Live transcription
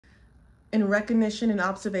In recognition and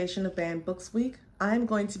observation of Banned Books Week, I am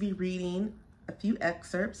going to be reading a few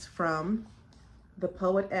excerpts from The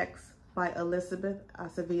Poet X by Elizabeth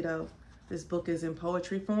Acevedo. This book is in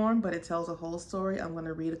poetry form, but it tells a whole story. I'm going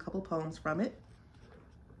to read a couple poems from it.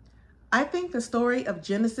 I think the story of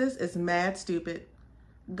Genesis is mad stupid.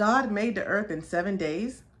 God made the earth in 7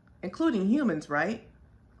 days, including humans, right?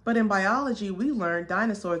 But in biology, we learned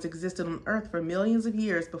dinosaurs existed on Earth for millions of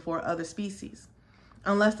years before other species.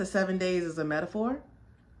 Unless the 7 days is a metaphor.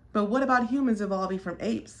 But what about humans evolving from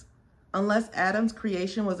apes? Unless Adam's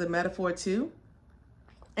creation was a metaphor too?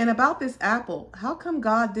 And about this apple, how come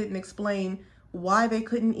God didn't explain why they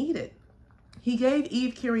couldn't eat it? He gave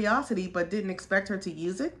Eve curiosity but didn't expect her to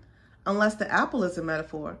use it? Unless the apple is a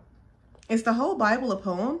metaphor. Is the whole Bible a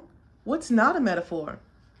poem? What's not a metaphor?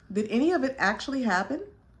 Did any of it actually happen?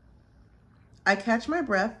 I catch my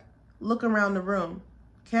breath, look around the room.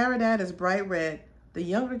 Caridad is bright red. The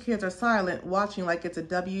younger kids are silent, watching like it's a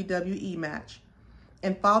WWE match.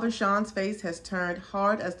 And Father Sean's face has turned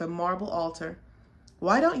hard as the marble altar.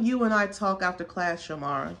 Why don't you and I talk after class,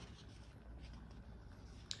 Shamara?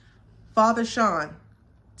 Father Sean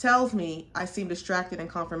tells me I seem distracted in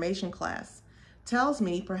confirmation class. Tells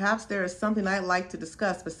me perhaps there is something I'd like to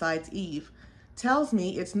discuss besides Eve. Tells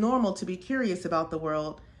me it's normal to be curious about the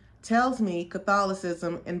world. Tells me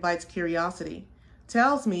Catholicism invites curiosity.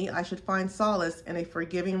 Tells me I should find solace in a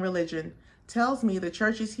forgiving religion. Tells me the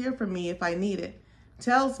church is here for me if I need it.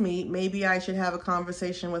 Tells me maybe I should have a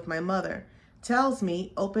conversation with my mother. Tells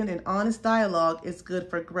me open and honest dialogue is good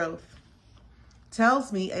for growth.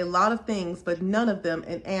 Tells me a lot of things, but none of them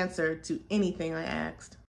an answer to anything I asked.